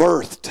was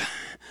birthed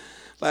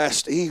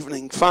last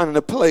evening, finding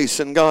a place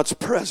in God's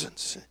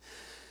presence.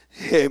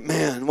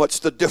 Amen. What's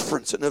the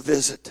difference in a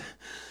visit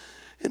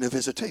and a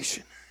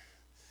visitation?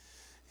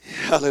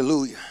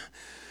 Hallelujah.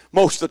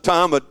 Most of the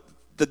time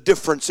the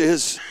difference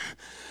is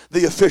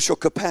the official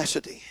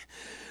capacity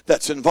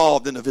that's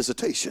involved in a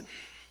visitation.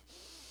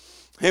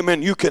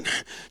 Amen. You can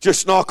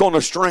just knock on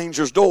a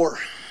stranger's door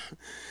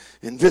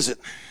and visit.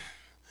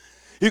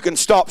 You can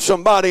stop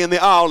somebody in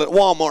the aisle at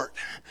Walmart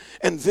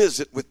and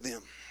visit with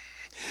them.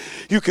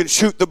 You can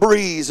shoot the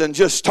breeze and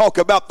just talk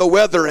about the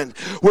weather, and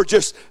we're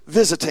just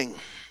visiting.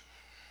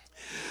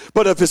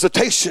 But a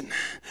visitation,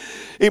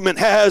 amen,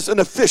 has an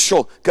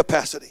official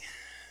capacity.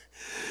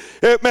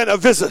 Amen, a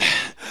visit.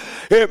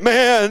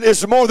 Amen,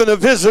 is more than a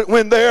visit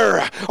when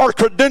there are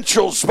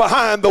credentials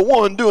behind the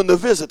one doing the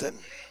visiting.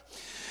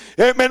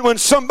 Amen, when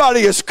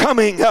somebody is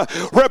coming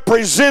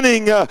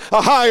representing a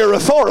higher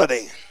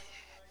authority.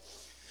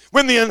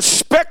 When the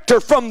inspector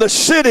from the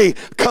city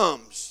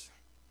comes.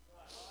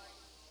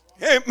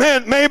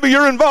 Amen, maybe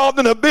you're involved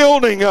in a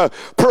building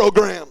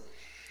program.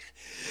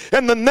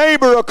 And the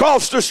neighbor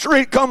across the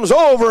street comes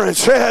over and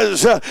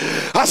says,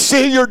 I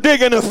see you're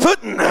digging a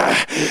footing.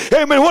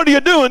 Amen, what are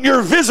you doing?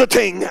 You're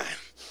visiting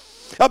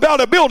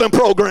about a building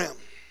program.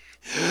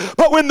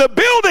 But when the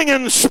building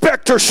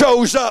inspector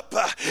shows up,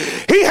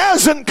 he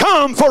hasn't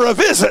come for a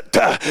visit.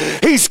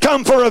 He's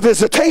come for a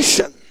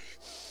visitation.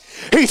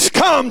 He's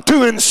come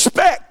to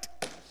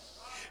inspect.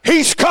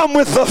 He's come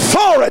with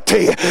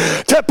authority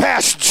to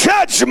pass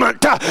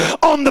judgment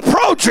on the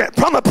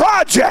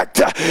project.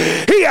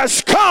 He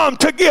has come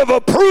to give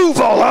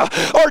approval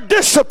or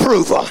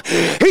disapproval.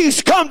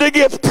 He's come to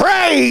give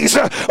praise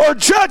or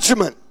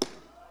judgment.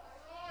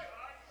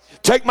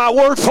 Take my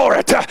word for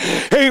it.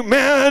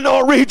 Amen.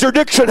 Or read your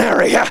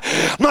dictionary. I'm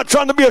not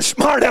trying to be a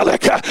smart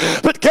aleck,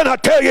 but can I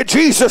tell you,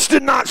 Jesus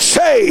did not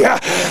say,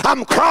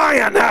 I'm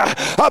crying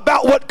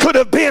about what could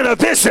have been a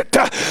visit,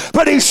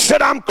 but he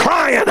said, I'm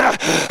crying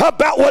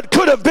about what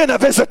could have been a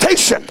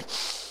visitation.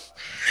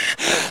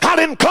 I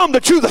didn't come to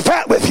chew the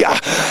fat with you.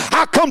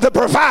 I come to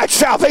provide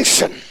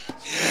salvation.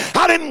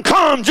 I didn't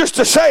come just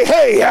to say,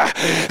 hey,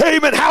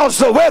 amen, how's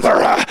the weather?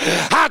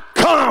 I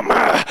come,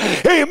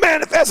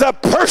 amen, as a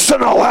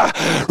personal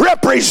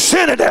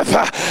representative.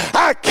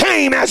 I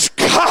came as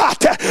God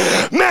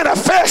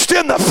manifest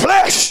in the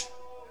flesh.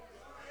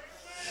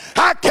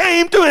 I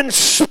came to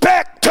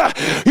inspect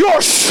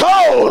your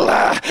soul.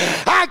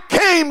 I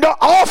came to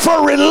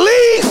offer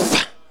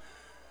relief.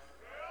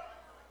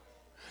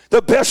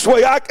 The best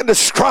way I can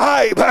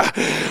describe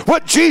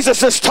what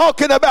Jesus is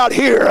talking about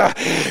here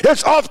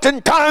is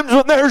oftentimes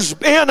when there's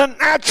been a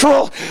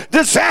natural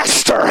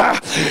disaster,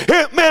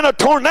 amen, a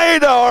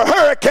tornado or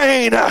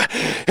hurricane,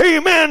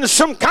 amen,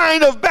 some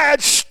kind of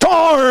bad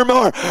storm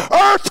or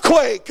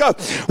earthquake,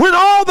 when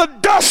all the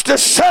dust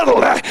is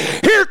settled,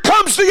 here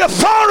comes the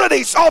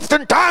authorities,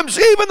 oftentimes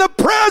even the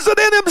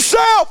president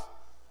himself.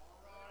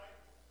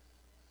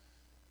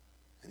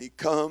 And he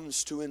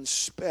comes to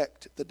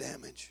inspect the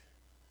damage.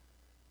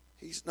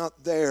 He's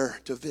not there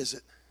to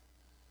visit.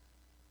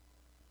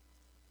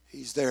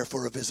 He's there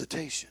for a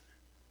visitation.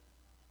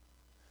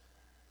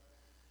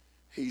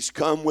 He's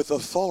come with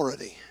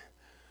authority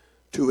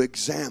to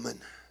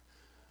examine,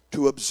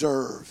 to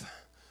observe,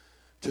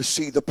 to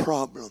see the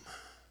problem,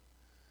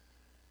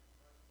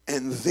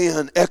 and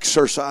then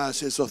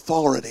exercise his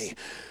authority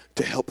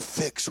to help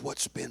fix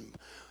what's been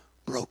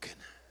broken.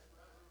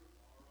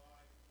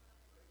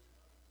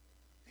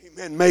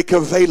 Amen. Make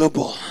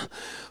available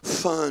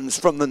funds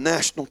from the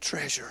national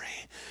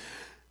treasury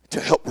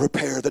to help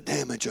repair the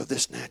damage of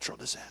this natural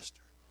disaster.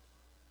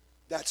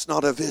 That's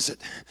not a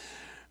visit.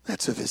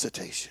 That's a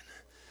visitation.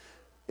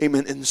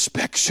 Amen.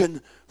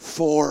 Inspection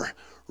for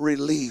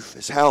relief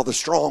is how the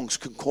Strong's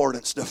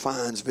Concordance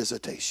defines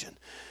visitation.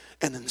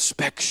 An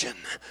inspection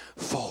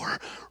for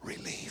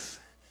relief.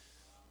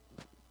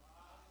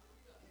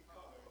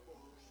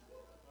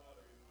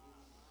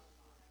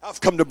 I've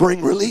come to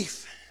bring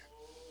relief.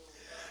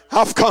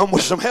 I've come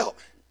with some help.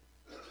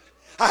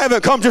 I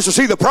haven't come just to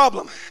see the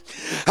problem.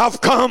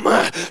 I've come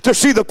to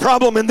see the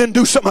problem and then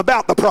do something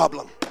about the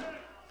problem.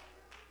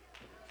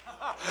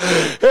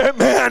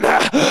 Amen.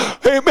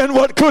 Amen.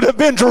 What could have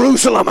been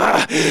Jerusalem,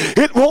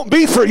 it won't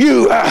be for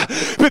you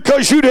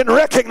because you didn't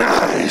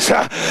recognize.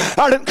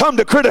 I didn't come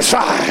to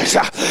criticize.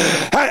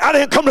 I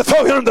didn't come to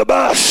throw you under the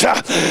bus.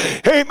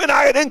 Amen.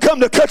 I didn't come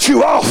to cut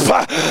you off.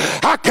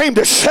 I came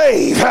to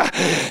save.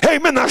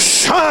 Amen. The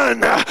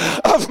Son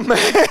of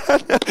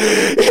Man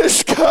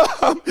is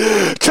come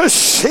to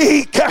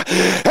seek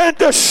and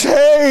to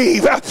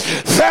save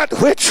that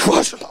which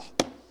was lost.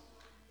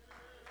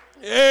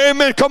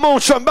 Amen. Come on,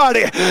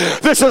 somebody.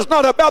 This is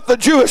not about the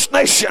Jewish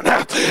nation.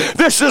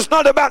 This is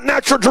not about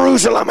natural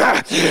Jerusalem.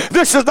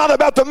 This is not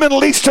about the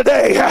Middle East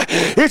today.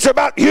 It's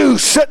about you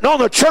sitting on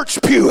the church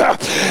pew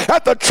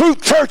at the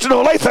Truth Church in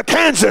Olathe,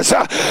 Kansas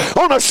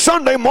on a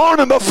Sunday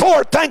morning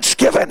before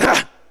Thanksgiving.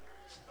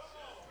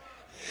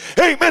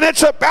 Amen.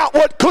 It's about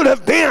what could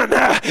have been.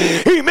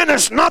 Amen.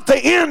 It's not the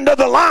end of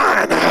the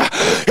line.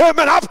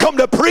 Amen. I've come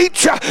to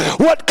preach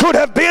what could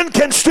have been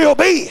can still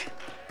be.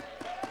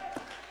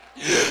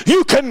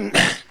 You can,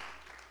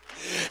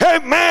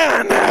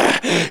 amen,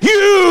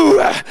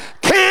 you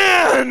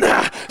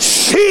can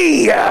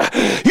see,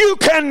 you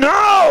can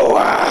know,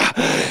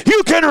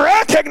 you can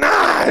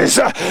recognize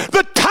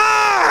the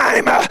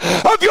time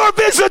of your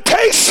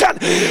visitation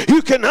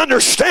can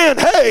understand,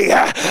 hey,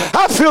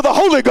 I feel the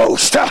Holy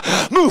Ghost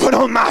moving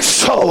on my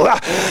soul.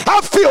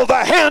 I feel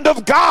the hand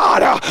of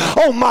God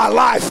on my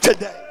life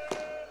today.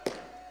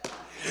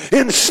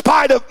 In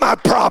spite of my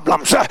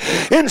problems,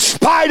 in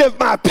spite of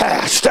my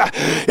past,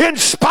 in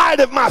spite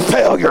of my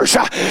failures,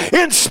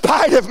 in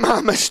spite of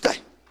my mistakes.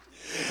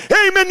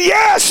 Amen.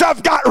 Yes,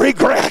 I've got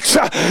regrets.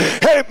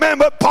 Amen.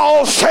 But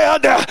Paul said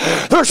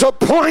there's a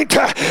point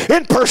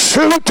in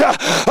pursuit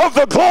of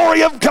the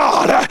glory of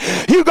God.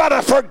 You got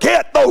to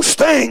forget those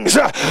things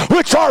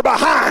which are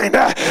behind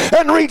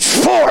and reach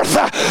forth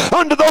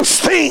unto those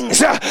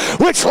things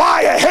which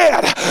lie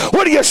ahead.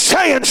 What are you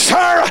saying,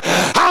 sir?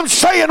 I'm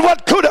saying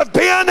what could have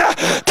been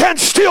can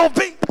still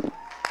be.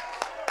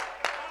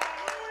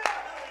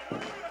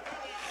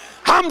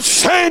 I'm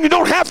saying you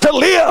don't have to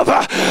live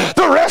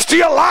the rest of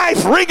your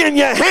life wringing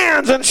your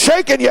hands and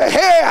shaking your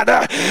head.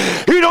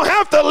 You don't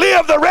have to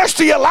live the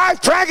rest of your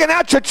life dragging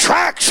out your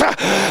tracks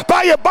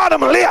by your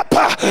bottom lip.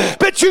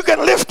 But you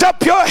can lift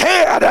up your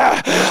head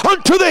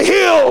unto the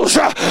hills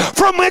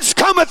from whence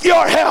cometh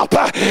your help.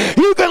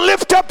 You can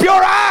lift up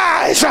your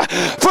eyes,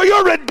 for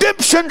your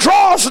redemption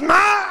draws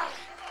nigh.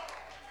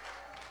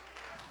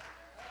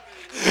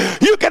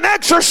 You can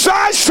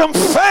exercise some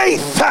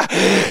faith.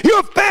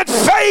 That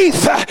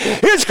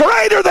faith is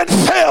greater than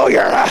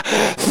failure.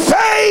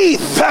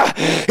 Faith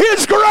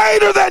is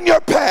greater than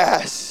your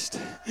past.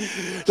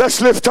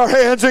 Let's lift our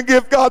hands and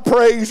give God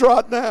praise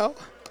right now.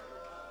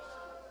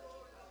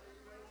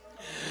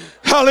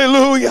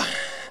 Hallelujah.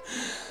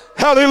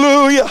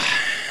 Hallelujah.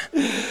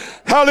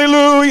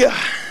 Hallelujah.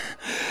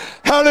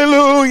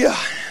 Hallelujah.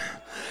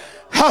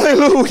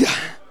 Hallelujah.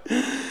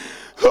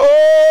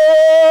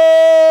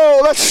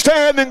 Oh, let's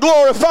stand and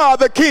glorify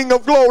the King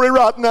of Glory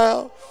right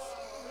now.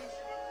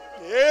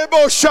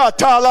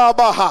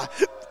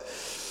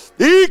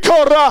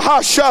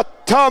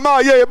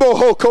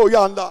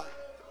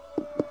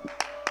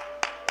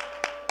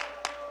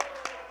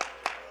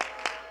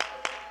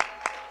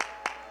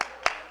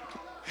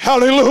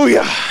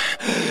 Hallelujah.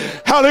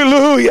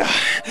 Hallelujah.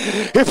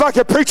 If I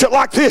could preach it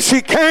like this,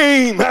 he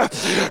came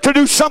to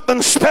do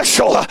something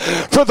special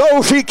for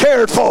those he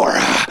cared for.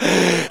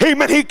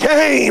 Amen. He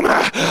came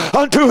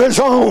unto his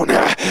own.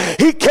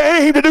 He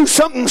came to do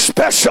something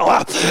special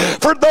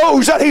for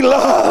those that he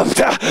loved.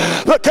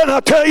 But can I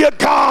tell you,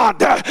 God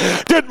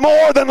did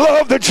more than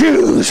love the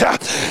Jews.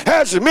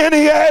 As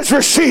many as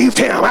received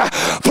him.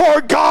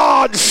 For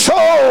God so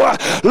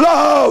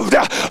loved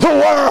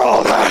the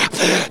world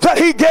that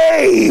he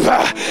gave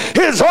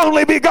his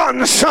only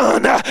begotten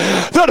Son,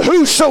 that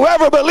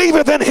whosoever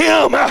believeth in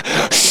him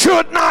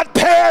should not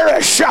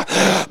perish,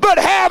 but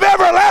have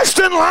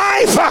everlasting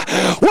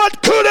life.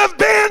 What could have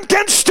been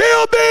can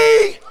still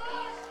be.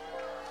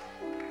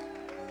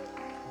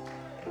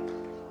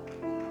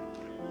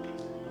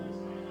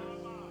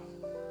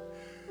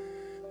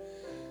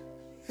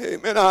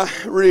 Amen. I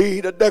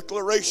read a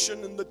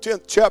declaration in the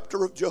 10th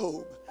chapter of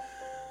Job.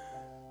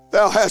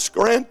 Thou hast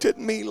granted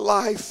me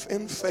life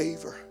and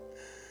favor,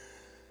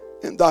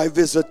 and thy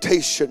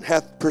visitation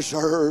hath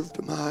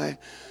preserved my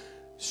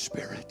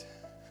spirit.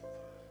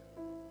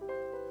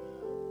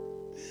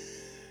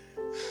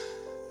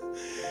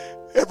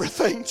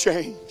 Everything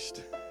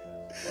changed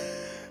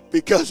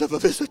because of a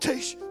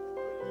visitation.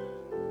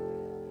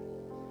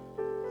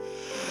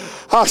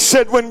 I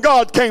said when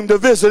God came to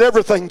visit,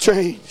 everything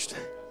changed.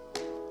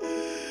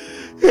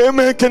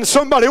 Amen. Can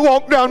somebody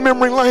walk down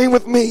memory lane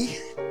with me?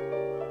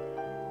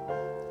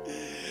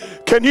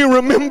 Can you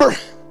remember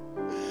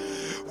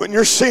when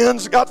your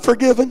sins got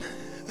forgiven?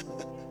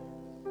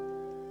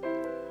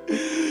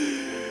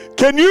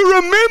 Can you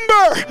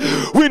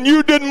remember when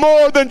you did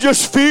more than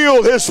just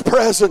feel his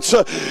presence?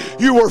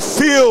 You were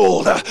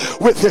filled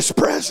with his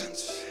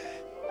presence.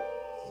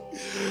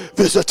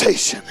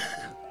 Visitation.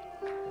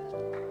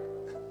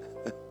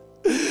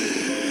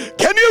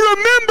 Can you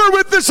remember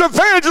with this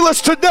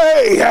evangelist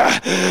today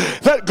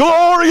that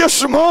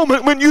glorious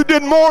moment when you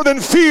did more than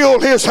feel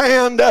his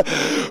hand,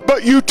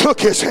 but you took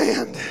his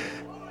hand?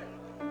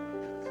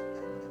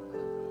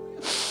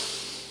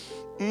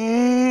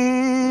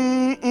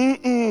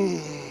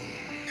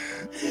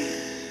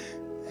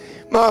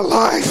 My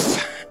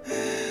life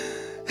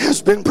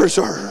has been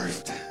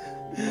preserved.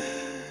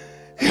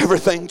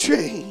 Everything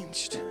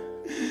changed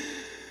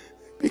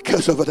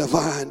because of a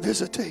divine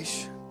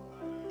visitation.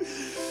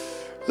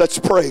 Let's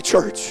pray,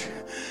 church.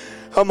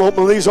 I'm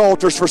opening these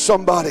altars for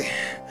somebody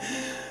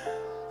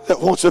that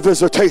wants a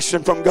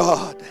visitation from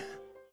God.